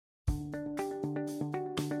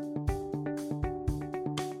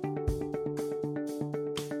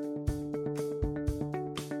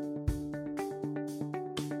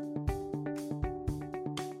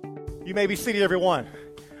You may be seated, everyone.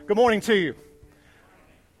 Good morning to you.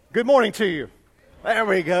 Good morning to you. There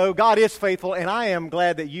we go. God is faithful, and I am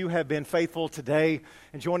glad that you have been faithful today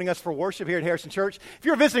and joining us for worship here at Harrison Church. If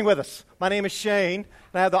you're visiting with us, my name is Shane,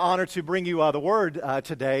 and I have the honor to bring you the Word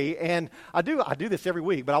today. And I do this every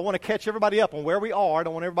week, but I want to catch everybody up on where we are. I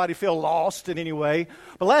don't want everybody to feel lost in any way.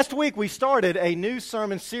 But last week, we started a new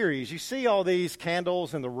sermon series. You see all these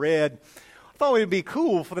candles in the red. I thought it would be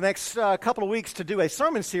cool for the next couple of weeks to do a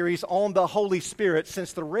sermon series on the Holy Spirit,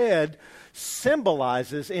 since the red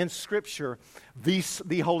symbolizes in Scripture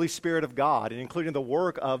the Holy Spirit of God, and including the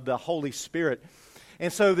work of the Holy Spirit.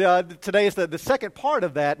 And so today is the second part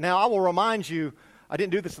of that. Now, I will remind you, I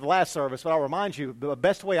didn't do this in the last service, but I'll remind you, the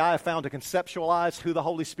best way I have found to conceptualize who the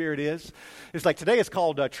Holy Spirit is like today is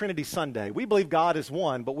called Trinity Sunday. We believe God is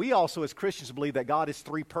one, but we also as Christians believe that God is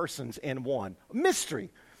three persons in one.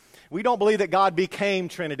 Mystery. We don't believe that God became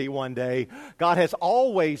Trinity one day. God has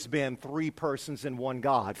always been three persons in one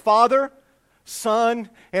God. Father, Son,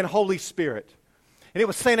 and Holy Spirit. And it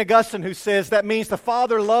was St. Augustine who says that means the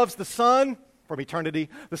Father loves the Son from eternity,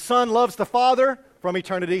 the Son loves the Father from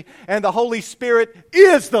eternity, and the Holy Spirit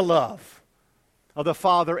is the love of the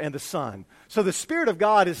Father and the Son. So the Spirit of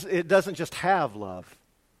God, it doesn't just have love.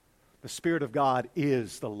 The Spirit of God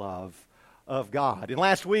is the love of God. And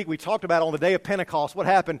last week we talked about on the day of Pentecost what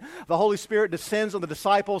happened. The Holy Spirit descends on the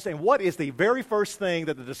disciples, and what is the very first thing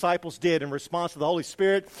that the disciples did in response to the Holy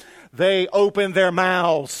Spirit? They opened their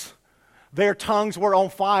mouths. Their tongues were on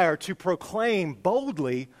fire to proclaim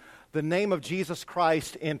boldly the name of Jesus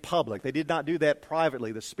Christ in public. They did not do that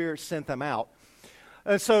privately. The Spirit sent them out.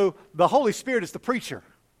 And so the Holy Spirit is the preacher,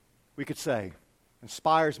 we could say.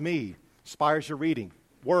 Inspires me, inspires your reading,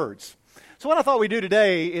 words. So what I thought we'd do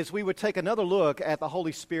today is we would take another look at the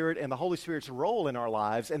Holy Spirit and the Holy Spirit's role in our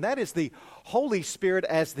lives, and that is the Holy Spirit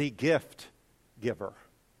as the gift giver.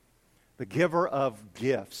 The giver of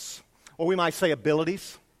gifts. Or we might say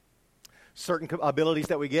abilities. Certain abilities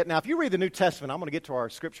that we get. Now, if you read the New Testament, I'm going to get to our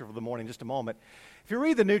scripture for the morning in just a moment. If you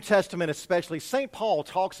read the New Testament especially, St. Paul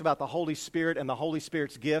talks about the Holy Spirit and the Holy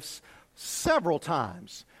Spirit's gifts several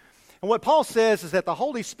times. And what Paul says is that the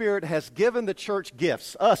Holy Spirit has given the church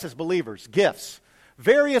gifts, us as believers, gifts,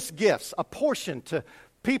 various gifts, apportioned to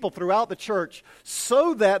people throughout the church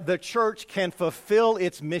so that the church can fulfill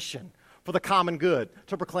its mission for the common good,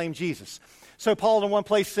 to proclaim Jesus. So Paul in one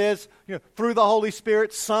place says, through the Holy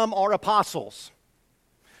Spirit, some are apostles,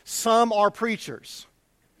 some are preachers,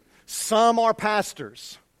 some are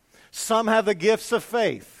pastors, some have the gifts of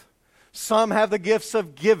faith, some have the gifts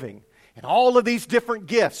of giving. And all of these different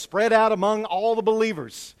gifts spread out among all the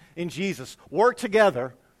believers in Jesus work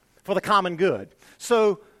together for the common good.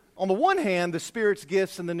 So on the one hand, the Spirit's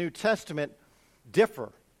gifts in the New Testament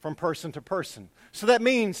differ from person to person. So that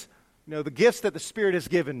means, the gifts that the Spirit has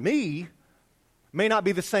given me may not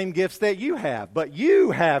be the same gifts that you have, but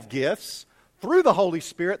you have gifts through the Holy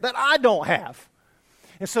Spirit that I don't have.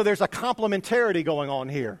 And so there's a complementarity going on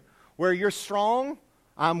here. Where you're strong,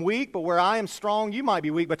 I'm weak, but where I am strong, you might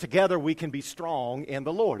be weak, but together we can be strong in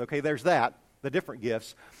the Lord. Okay, there's that, the different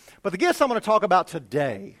gifts. But the gifts I'm going to talk about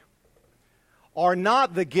today are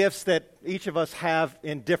not the gifts that each of us have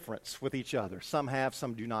in difference with each other. Some have,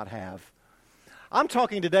 some do not have. I'm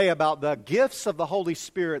talking today about the gifts of the Holy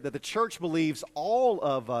Spirit that the church believes all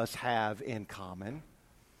of us have in common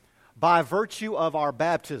by virtue of our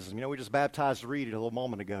baptism. We just baptized Reed a little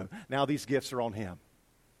moment ago. Now these gifts are on him.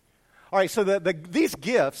 All right, so these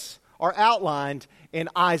gifts are outlined in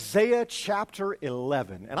Isaiah chapter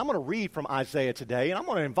 11. And I'm going to read from Isaiah today, and I'm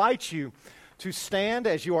going to invite you to stand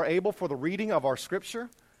as you are able for the reading of our scripture.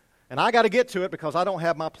 And I got to get to it because I don't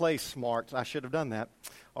have my place marked. I should have done that.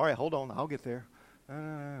 All right, hold on. I'll get there.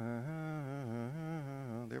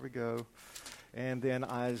 There we go. And then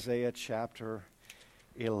Isaiah chapter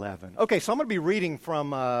 11. Okay, so I'm going to be reading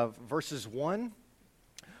from verses 1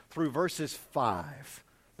 through verses 5.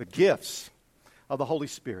 The gifts of the Holy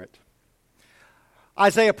Spirit.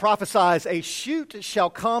 Isaiah prophesies, "A shoot shall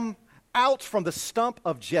come out from the stump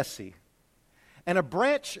of Jesse, and a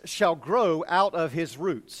branch shall grow out of his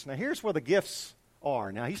roots." Now here's where the gifts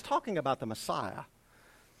are. Now he's talking about the Messiah.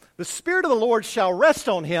 "The Spirit of the Lord shall rest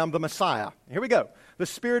on him," the Messiah. Here we go. "The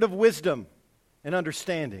Spirit of wisdom and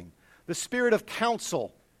understanding, the Spirit of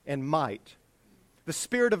counsel and might, the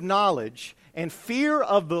Spirit of knowledge and fear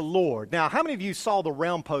of the Lord." Now, how many of you saw the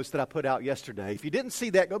realm post that I put out yesterday? If you didn't see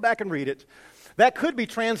that, go back and read it. That could be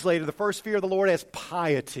translated, the first fear of the Lord, as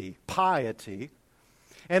piety. Piety.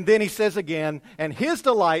 And then he says again, "And his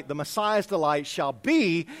delight," the Messiah's delight, "shall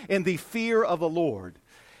be in the fear of the Lord."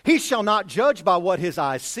 He shall not judge by what his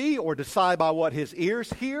eyes see or decide by what his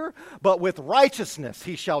ears hear, but with righteousness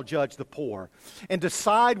he shall judge the poor and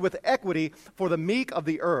decide with equity for the meek of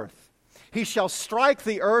the earth. He shall strike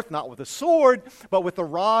the earth not with a sword, but with the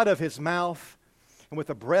rod of his mouth, and with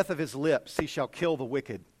the breath of his lips he shall kill the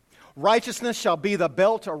wicked. Righteousness shall be the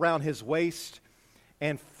belt around his waist,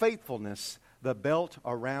 and faithfulness the belt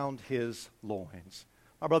around his loins.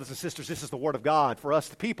 My brothers and sisters, this is the word of God for us,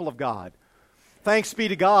 the people of God. Thanks be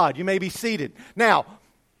to God. You may be seated. Now,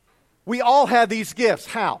 we all have these gifts.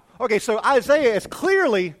 How? Okay, so Isaiah is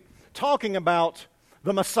clearly talking about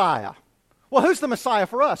the Messiah. Well, who's the Messiah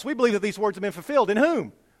for us? We believe that these words have been fulfilled. In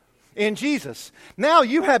whom? In Jesus. Now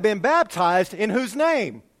you have been baptized in whose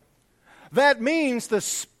name? That means the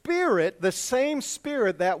Spirit, the same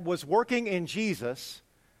Spirit that was working in Jesus,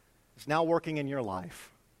 is now working in your life.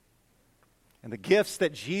 And the gifts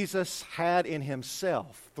that Jesus had in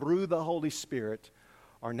himself through the Holy Spirit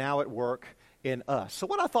are now at work in us. So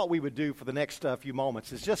what I thought we would do for the next few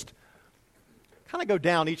moments is just kind of go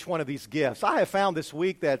down each one of these gifts. I have found this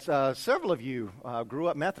week that several of you grew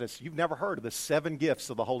up Methodists. You've never heard of the 7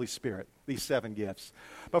 gifts of the Holy Spirit, these 7 gifts.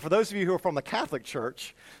 But for those of you who are from the Catholic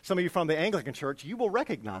Church, some of you from the Anglican Church, you will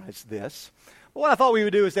recognize this. But what I thought we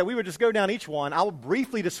would do is that we would just go down each one. I'll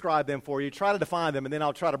briefly describe them for you, try to define them, and then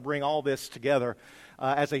I'll try to bring all this together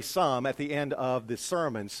as a sum at the end of the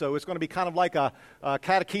sermon. So it's going to be kind of like a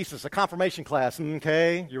catechesis, a confirmation class.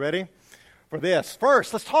 Okay, you ready for this?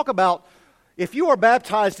 First, let's talk about if you are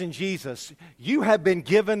baptized in Jesus, you have been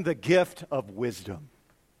given the gift of wisdom.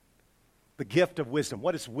 The gift of wisdom.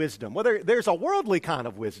 What is wisdom? Well, there's a worldly kind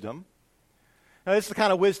of wisdom. Now, this is the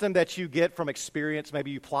kind of wisdom that you get from experience. Maybe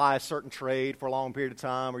you apply a certain trade for a long period of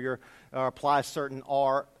time, or you apply a certain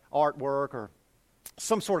artwork or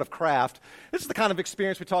some sort of craft. This is the kind of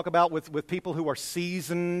experience we talk about with people who are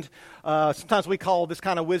seasoned. Sometimes we call this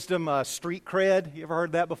kind of wisdom street cred. You ever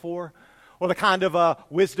heard that before? Or the kind of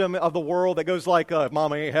wisdom of the world that goes like, if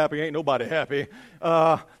mama ain't happy, ain't nobody happy.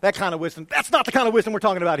 That kind of wisdom. That's not the kind of wisdom we're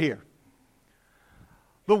talking about here.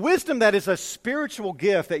 The wisdom that is a spiritual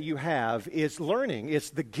gift that you have is learning.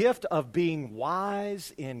 It's the gift of being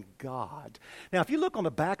wise in God. Now, if you look on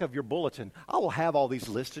the back of your bulletin, I will have all these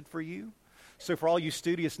listed for you. So for all you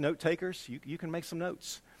studious note takers, you can make some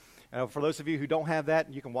notes. For those of you who don't have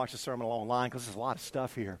that, you can watch the sermon online because there's a lot of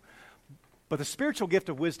stuff here. But the spiritual gift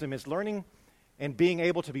of wisdom is learning and being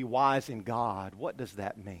able to be wise in God. What does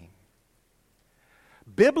that mean?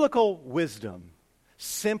 Biblical wisdom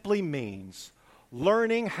simply means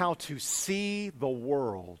learning how to see the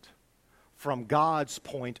world from God's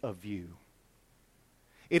point of view.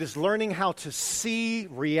 It is learning how to see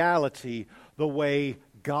reality the way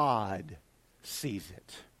God sees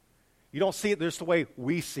it. You don't see it just the way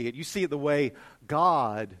we see it. You see it the way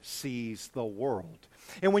God sees the world.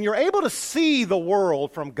 And when you're able to see the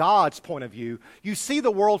world from God's point of view, you see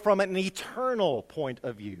the world from an eternal point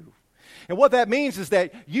of view. And what that means is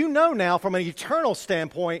that you know now from an eternal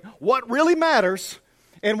standpoint what really matters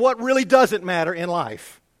and what really doesn't matter in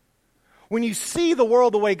life. When you see the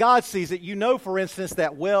world the way God sees it, you know, for instance,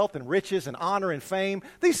 that wealth and riches and honor and fame,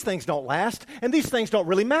 these things don't last and these things don't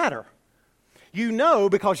really matter. You know,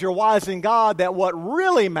 because you're wise in God, that what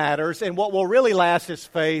really matters and what will really last is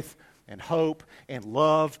faith and hope and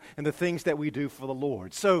love and the things that we do for the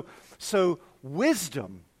Lord. So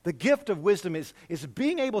wisdom, the gift of wisdom is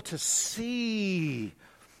being able to see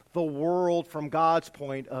the world from God's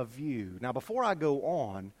point of view. Now, before I go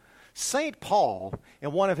on, St. Paul,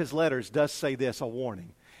 in one of his letters, does say this, a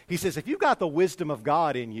warning. He says, if you've got the wisdom of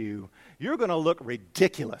God in you, you're going to look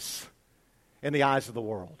ridiculous in the eyes of the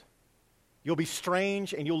world. You'll be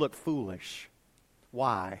strange and you'll look foolish.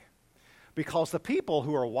 Why? Because the people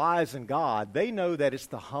who are wise in God, they know that it's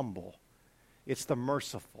the humble, it's the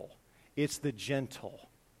merciful, it's the gentle.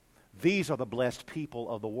 These are the blessed people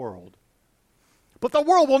of the world. But the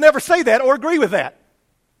world will never say that or agree with that.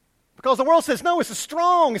 Because the world says, no, it's the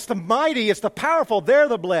strong, it's the mighty, it's the powerful, they're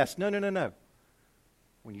the blessed. No.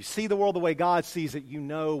 When you see the world the way God sees it, you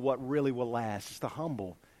know what really will last. It's the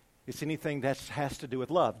humble. It's anything that has to do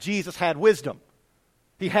with love. Jesus had wisdom.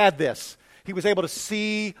 He had this. He was able to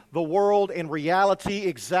see the world in reality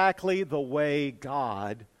exactly the way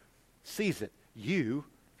God sees it. You,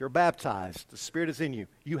 if you're baptized, the Spirit is in you.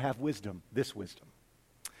 You have wisdom, this wisdom.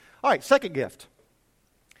 All right, second gift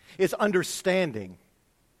is understanding.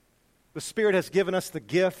 The Spirit has given us the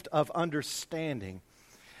gift of understanding.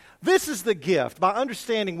 This is the gift. By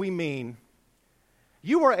understanding, we mean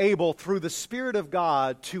you are able, through the Spirit of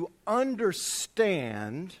God, to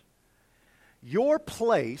understand your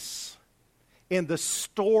place in the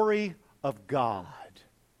story of God.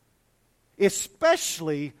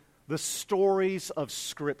 especially the stories of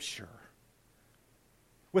Scripture.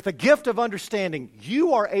 With a gift of understanding,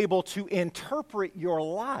 you are able to interpret your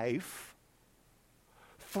life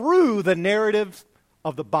through the narrative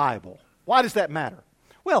of the Bible. Why does that matter?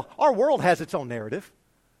 Well, our world has its own narrative.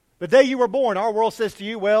 The day you were born, our world says to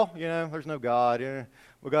you, well, there's no God.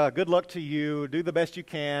 We got good luck to you. Do the best you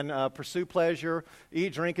can. Pursue pleasure.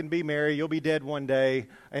 Eat, drink, and be merry. You'll be dead one day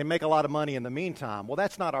and make a lot of money in the meantime. Well,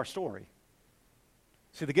 that's not our story.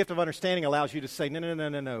 See, the gift of understanding allows you to say,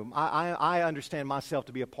 no. I understand myself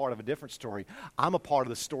to be a part of a different story. I'm a part of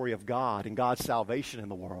the story of God and God's salvation in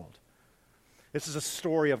the world. This is a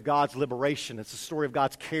story of God's liberation. It's a story of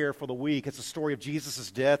God's care for the weak. It's a story of Jesus'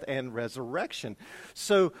 death and resurrection.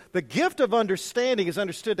 So the gift of understanding is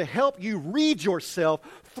understood to help you read yourself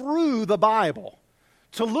through the Bible,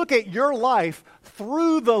 to look at your life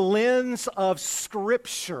through the lens of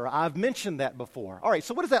Scripture. I've mentioned that before. All right,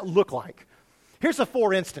 so what does that look like? Here's a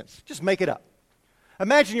for instance. Just make it up.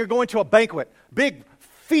 Imagine you're going to a banquet, big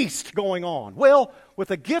feast going on. Well, with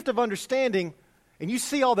a gift of understanding, and you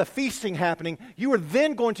see all the feasting happening, you are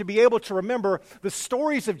then going to be able to remember the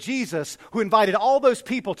stories of Jesus who invited all those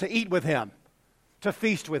people to eat with him, to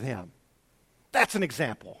feast with him. That's an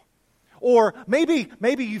example. Or maybe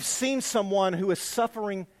you've seen someone who is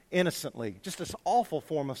suffering innocently, just this awful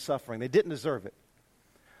form of suffering. They didn't deserve it.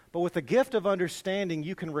 But with the gift of understanding,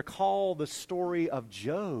 you can recall the story of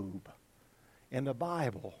Job in the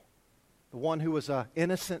Bible. The one who was an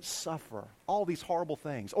innocent sufferer, all these horrible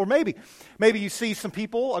things. Or maybe you see some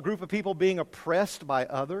people, a group of people being oppressed by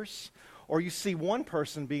others, or you see one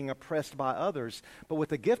person being oppressed by others. But with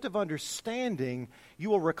the gift of understanding, you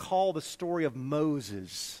will recall the story of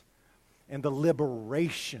Moses and the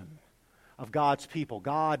liberation of God's people.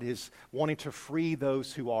 God is wanting to free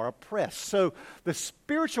those who are oppressed. So the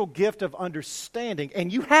spiritual gift of understanding,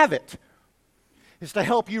 and you have it, is to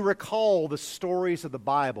help you recall the stories of the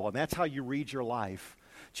Bible, and that's how you read your life.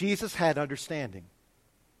 Jesus had understanding.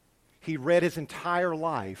 He read his entire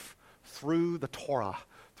life through the Torah,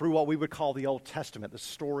 through what we would call the Old Testament, the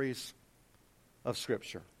stories of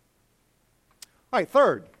Scripture. All right,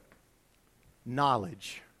 third,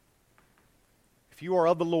 knowledge. If you are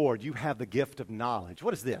of the Lord, you have the gift of knowledge.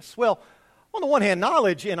 What is this? Well, on the one hand,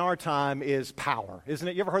 knowledge in our time is power, isn't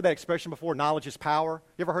it? You ever heard that expression before, knowledge is power?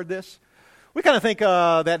 You ever heard this? We kind of think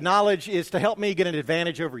that knowledge is to help me get an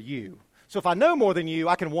advantage over you. So if I know more than you,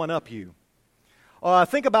 I can one-up you.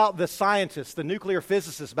 Think about the scientists, the nuclear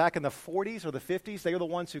physicists back in the 40s or the 50s. They are the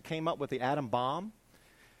ones who came up with the atom bomb.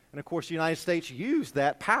 And of course, the United States used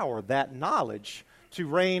that power, that knowledge, to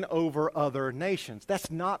reign over other nations.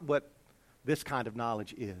 That's not what this kind of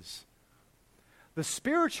knowledge is. The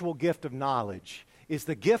spiritual gift of knowledge is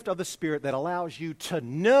the gift of the Spirit that allows you to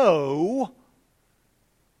know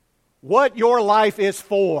what your life is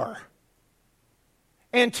for,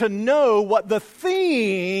 and to know what the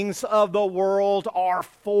things of the world are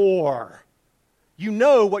for. You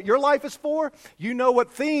know what your life is for. You know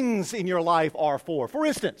what things in your life are for. For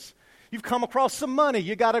instance, you've come across some money.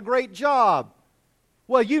 You got a great job.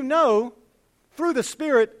 Well, you know through the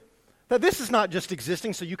Spirit that this is not just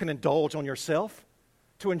existing so you can indulge on yourself,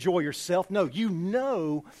 to enjoy yourself. No, you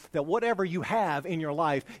know that whatever you have in your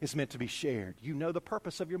life is meant to be shared. You know the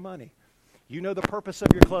purpose of your money. You know the purpose of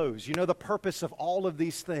your clothes. You know the purpose of all of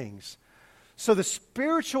these things. So the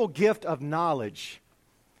spiritual gift of knowledge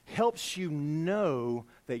helps you know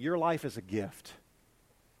that your life is a gift.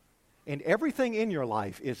 And everything in your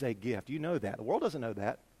life is a gift. You know that. The world doesn't know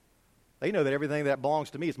that. They know that everything that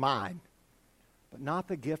belongs to me is mine. But not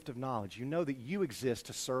the gift of knowledge. You know that you exist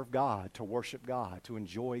to serve God, to worship God, to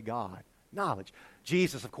enjoy God. Knowledge.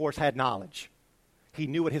 Jesus, of course, had knowledge. He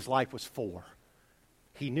knew what his life was for.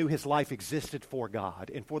 He knew his life existed for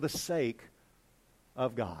God and for the sake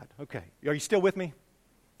of God. Okay. Are you still with me?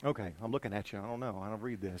 Okay. I'm looking at you. I don't know. I don't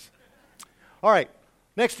read this. All right.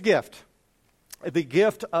 Next gift. The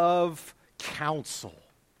gift of counsel.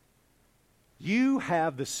 You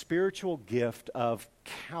have the spiritual gift of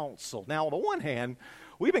counsel. Now, on the one hand,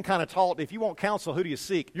 we've been kind of taught, if you want counsel, who do you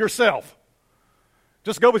seek? Yourself.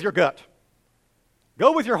 Just go with your gut.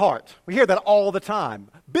 Go with your heart. We hear that all the time.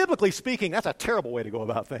 Biblically speaking, that's a terrible way to go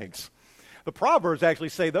about things. The Proverbs actually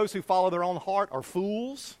say those who follow their own heart are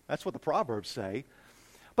fools. That's what the Proverbs say.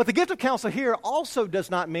 But the gift of counsel here also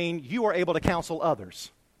does not mean you are able to counsel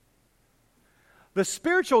others. The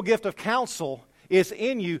spiritual gift of counsel is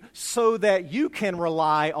in you so that you can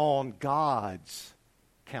rely on God's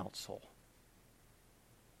counsel,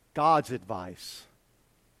 God's advice,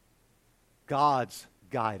 God's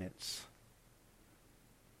guidance.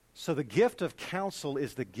 So the gift of counsel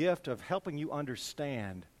is the gift of helping you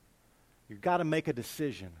understand You've got to make a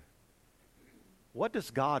decision. What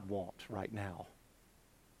does God want right now?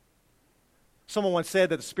 Someone once said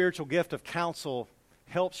that the spiritual gift of counsel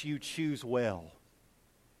helps you choose well.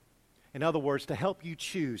 In other words, to help you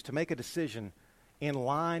choose, to make a decision in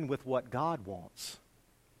line with what God wants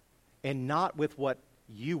and not with what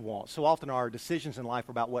you want. So often our decisions in life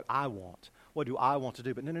are about what I want. What do I want to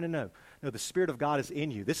do? But no. No, the Spirit of God is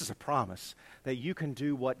in you. This is a promise that you can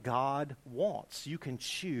do what God wants. You can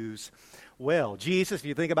choose well. Jesus, if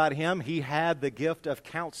you think about him, he had the gift of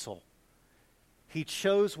counsel. He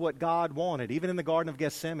chose what God wanted, even in the Garden of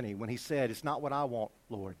Gethsemane when he said, it's not what I want,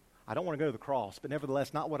 Lord. I don't want to go to the cross, but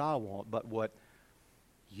nevertheless, not what I want, but what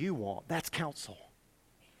you want. That's counsel.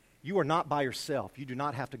 You are not by yourself. You do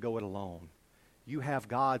not have to go it alone. You have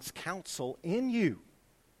God's counsel in you.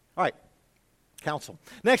 All right, counsel.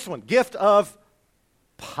 Next one, gift of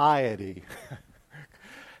piety.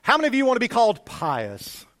 How many of you want to be called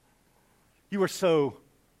pious? You are so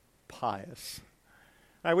pious.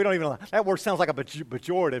 All right, we don't even, that word sounds like a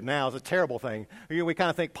pejorative now. It's a terrible thing. We kind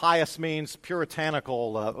of think pious means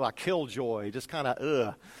puritanical, like killjoy, just kind of,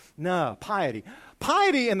 ugh. No, piety.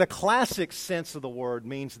 Piety in the classic sense of the word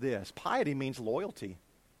means this. Piety means loyalty.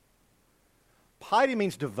 Piety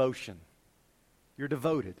means devotion. You're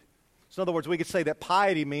devoted. So in other words, we could say that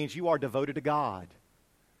piety means you are devoted to God.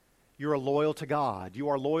 You are loyal to God. You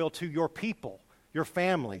are loyal to your people, your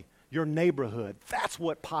family, your neighborhood. That's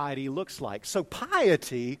what piety looks like. So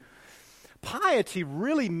piety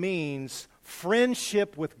really means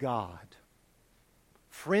friendship with God.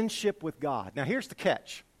 Friendship with God. Now here's the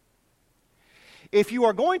catch. If you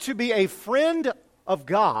are going to be a friend of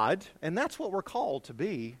God, and that's what we're called to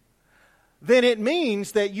be, then it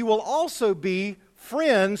means that you will also be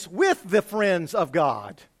friends with the friends of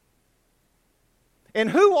God. And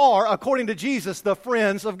who are, according to Jesus, the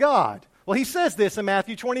friends of God? Well, he says this in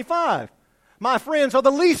Matthew 25. My friends are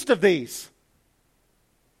the least of these.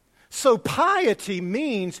 So piety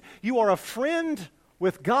means you are a friend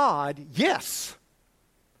with God, yes,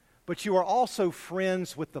 but you are also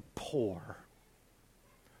friends with the poor,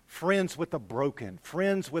 friends with the broken,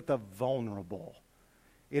 friends with the vulnerable.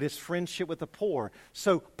 It is friendship with the poor.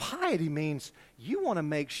 So piety means you want to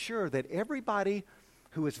make sure that everybody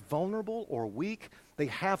who is vulnerable or weak, they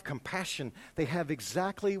have compassion. They have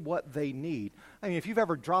exactly what they need. I mean, if you've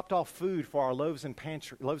ever dropped off food for our Loaves and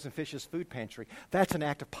Fishes food pantry, that's an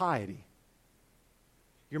act of piety.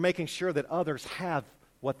 You're making sure that others have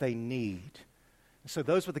what they need. So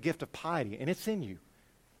those with the gift of piety, and it's in you.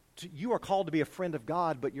 You are called to be a friend of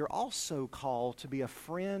God, but you're also called to be a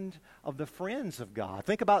friend of the friends of God.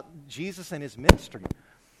 Think about Jesus and his ministry.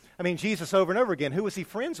 I mean, Jesus over and over again, who was he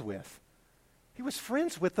friends with? He was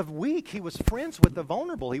friends with the weak. He was friends with the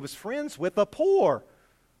vulnerable. He was friends with the poor.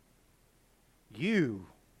 You,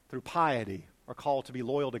 through piety, are called to be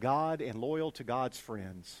loyal to God and loyal to God's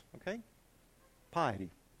friends. Okay?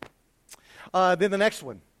 Piety. Then the next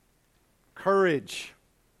one, courage.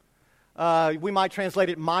 We might translate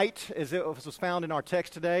it might, as it was found in our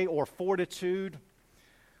text today, or fortitude.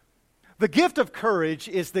 The gift of courage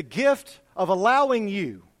is the gift of allowing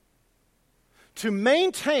you to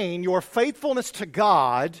maintain your faithfulness to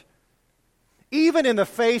God even in the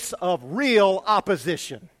face of real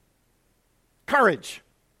opposition. Courage.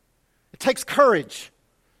 It takes courage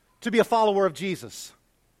to be a follower of Jesus.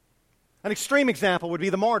 An extreme example would be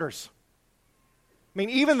the martyrs. I mean,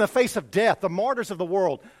 even in the face of death, the martyrs of the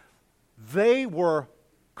world, they were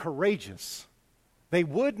courageous. They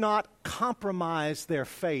would not compromise their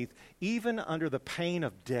faith even under the pain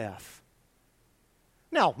of death.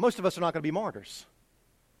 Now, most of us are not going to be martyrs.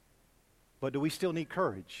 But do we still need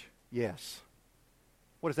courage? Yes.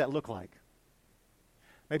 What does that look like?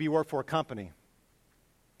 Maybe you work for a company,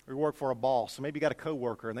 or you work for a boss, or maybe you got a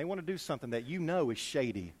coworker, and they want to do something that you know is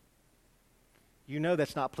shady. You know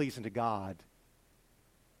that's not pleasing to God.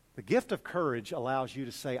 The gift of courage allows you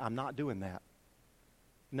to say, I'm not doing that.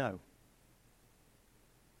 No.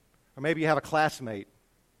 Or maybe you have a classmate.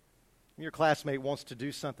 Your classmate wants to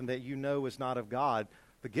do something that you know is not of God.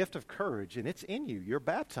 The gift of courage, and it's in you. You're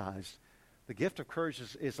baptized. The gift of courage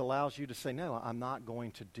allows you to say, no, I'm not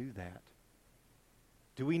going to do that.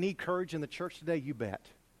 Do we need courage in the church today? You bet.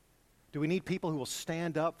 Do we need people who will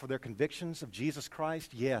stand up for their convictions of Jesus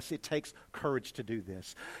Christ? Yes, it takes courage to do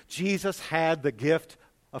this. Jesus had the gift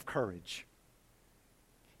of courage.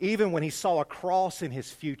 Even when he saw a cross in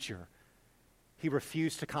his future, he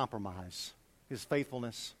refused to compromise his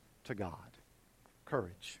faithfulness to God.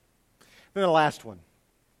 Courage. Then the last one.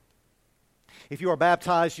 If you are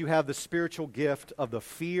baptized, you have the spiritual gift of the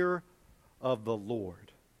fear of the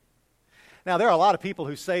Lord. Now, there are a lot of people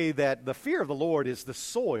who say that the fear of the Lord is the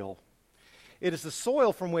soil It is the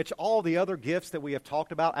soil from which all the other gifts that we have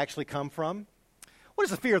talked about actually come from. What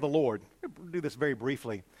is the fear of the Lord? We'll do this very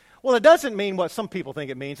briefly. Well, it doesn't mean what some people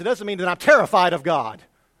think it means. It doesn't mean that I'm terrified of God.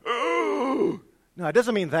 No, it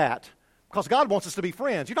doesn't mean that. Because God wants us to be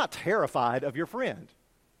friends. You're not terrified of your friend.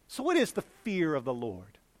 So what is the fear of the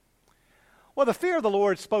Lord? Well, the fear of the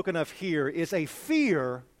Lord spoken of here is a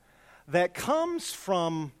fear that comes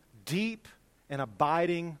from deep and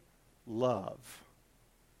abiding love.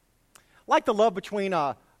 Like the love between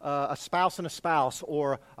a spouse and a spouse,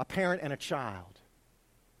 or a parent and a child.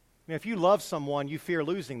 You know, if you love someone, you fear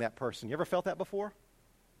losing that person. You ever felt that before?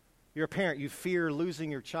 You're a parent, you fear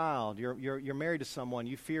losing your child. You're married to someone,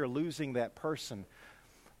 you fear losing that person.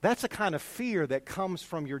 That's a kind of fear that comes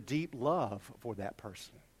from your deep love for that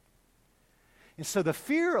person. And so the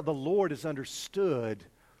fear of the Lord is understood,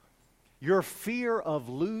 your fear of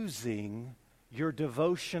losing your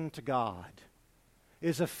devotion to God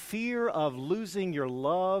is a fear of losing your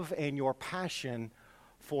love and your passion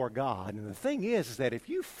for God. And the thing is that if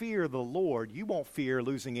you fear the Lord, you won't fear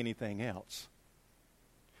losing anything else.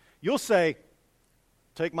 You'll say,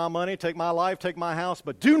 take my money, take my life, take my house,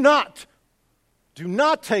 but do not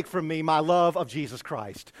take from me my love of Jesus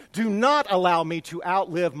Christ. Do not allow me to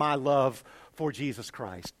outlive my love for Jesus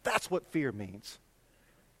Christ. That's what fear means.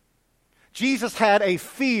 Jesus had a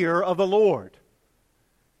fear of the Lord.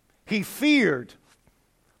 He feared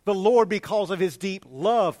the Lord because of his deep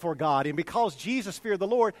love for God. And because Jesus feared the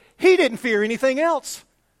Lord, he didn't fear anything else.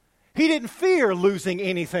 He didn't fear losing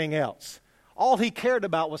anything else. All he cared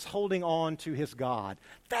about was holding on to his God.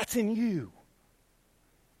 That's in you.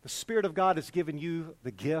 The Spirit of God has given you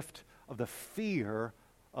the gift of the fear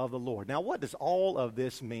of the Lord. Now, what does all of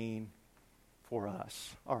this mean for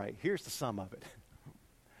us? All right, here's the sum of it.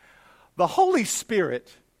 The Holy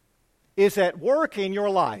Spirit is at work in your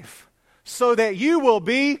life so that you will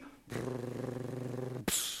be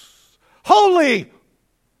holy.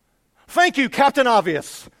 Thank you, Captain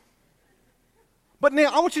Obvious. But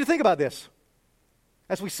now, I want you to think about this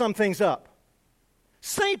as we sum things up.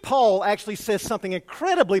 St. Paul actually says something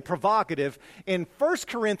incredibly provocative in 1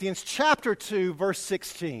 Corinthians chapter 2, verse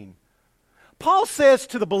 16. Paul says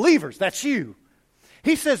to the believers, that's you,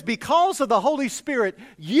 he says, because of the Holy Spirit,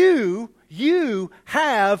 you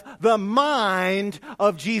have the mind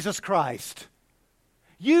of Jesus Christ.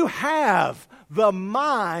 You have the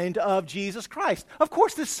mind of Jesus Christ. Of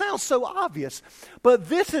course, this sounds so obvious, but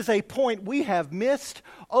this is a point we have missed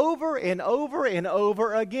over and over and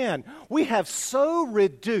over again. We have so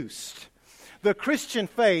reduced the Christian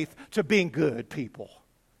faith to being good people.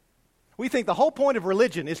 We think the whole point of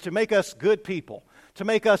religion is to make us good people, to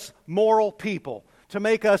make us moral people, to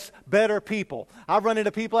make us better people. I run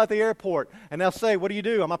into people at the airport, and they'll say, what do you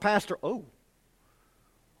do? I'm a pastor. Oh,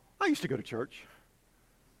 I used to go to church.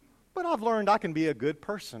 But I've learned I can be a good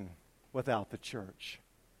person without the church.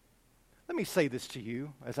 Let me say this to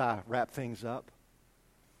you as I wrap things up.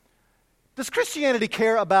 Does Christianity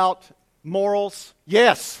care about morals?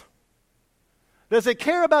 Yes. Does it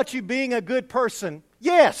care about you being a good person?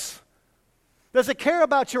 Yes. Does it care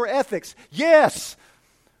about your ethics? Yes.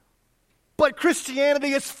 But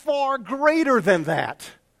Christianity is far greater than that.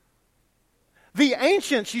 The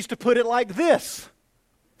ancients used to put it like this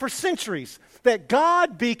for centuries, that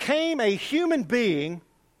God became a human being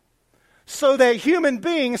so that human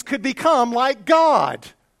beings could become like God.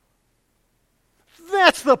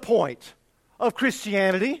 That's the point of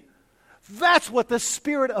Christianity. That's what the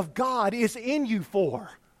Spirit of God is in you for.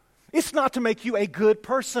 It's not to make you a good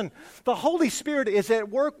person. The Holy Spirit is at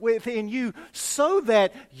work within you so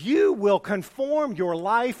that you will conform your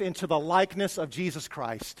life into the likeness of Jesus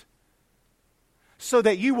Christ. So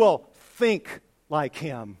that you will think like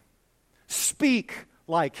Him, speak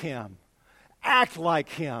like Him, act like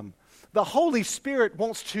Him. The Holy Spirit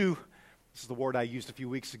wants to, this is the word I used a few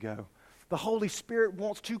weeks ago, the Holy Spirit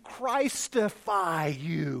wants to Christify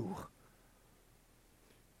you.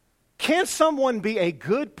 Can someone be a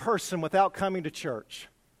good person without coming to church?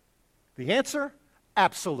 The answer,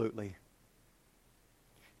 absolutely.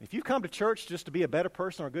 If you come to church just to be a better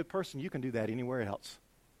person or a good person, you can do that anywhere else.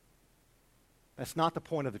 That's not the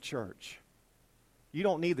point of the church. You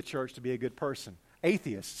don't need the church to be a good person.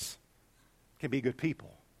 Atheists can be good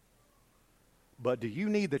people. But do you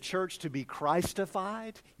need the church to be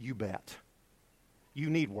Christified? You bet. You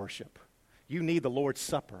need worship. You need the Lord's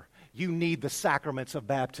Supper. You need the sacraments of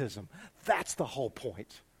baptism. That's the whole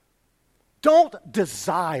point. Don't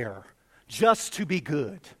desire just to be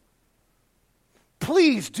good.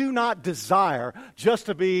 Please do not desire just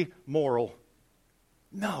to be moral.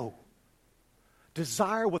 No.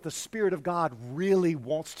 Desire what the Spirit of God really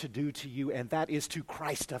wants to do to you, and that is to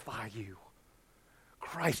Christify you.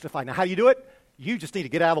 Christify. Now, how do you do it? You just need to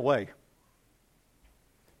get out of the way.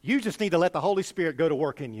 You just need to let the Holy Spirit go to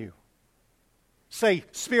work in you. Say,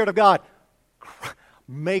 Spirit of God,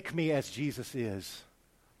 make me as Jesus is.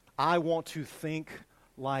 I want to think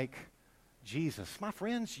like Jesus. My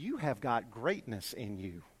friends, you have got greatness in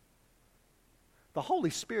you. The Holy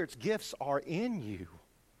Spirit's gifts are in you.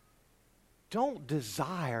 Don't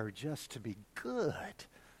desire just to be good.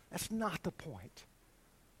 That's not the point.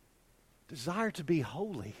 Desire to be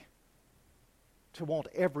holy, to want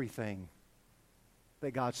everything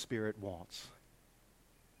that God's Spirit wants.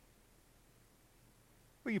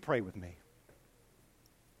 Will you pray with me?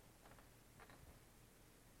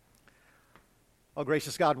 Oh,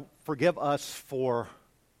 gracious God, forgive us for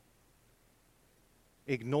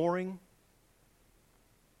ignoring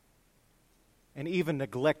and even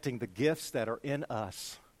neglecting the gifts that are in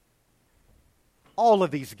us. All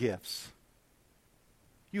of these gifts.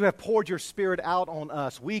 You have poured your Spirit out on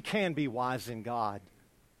us. We can be wise in God.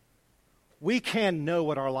 We can know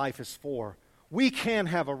what our life is for. We can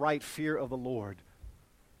have a right fear of the Lord.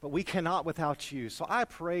 But we cannot without you. So I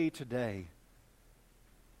pray today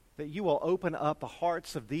that you will open up the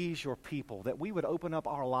hearts of these, your people, that we would open up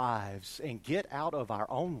our lives and get out of our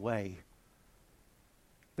own way.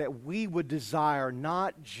 That we would desire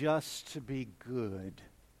not just to be good,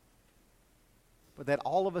 but that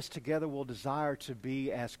all of us together will desire to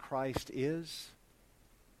be as Christ is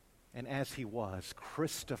and as he was.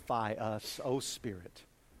 Christify us, O Spirit,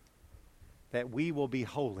 that we will be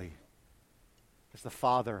holy as the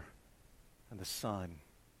Father and the Son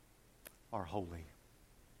are holy.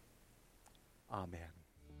 Amen.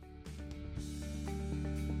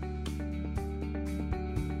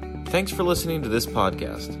 Thanks for listening to this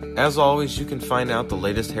podcast. As always, you can find out the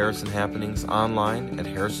latest Harrison happenings online at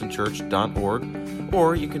harrisonchurch.org,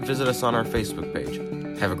 or you can visit us on our Facebook page.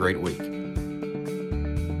 Have a great week.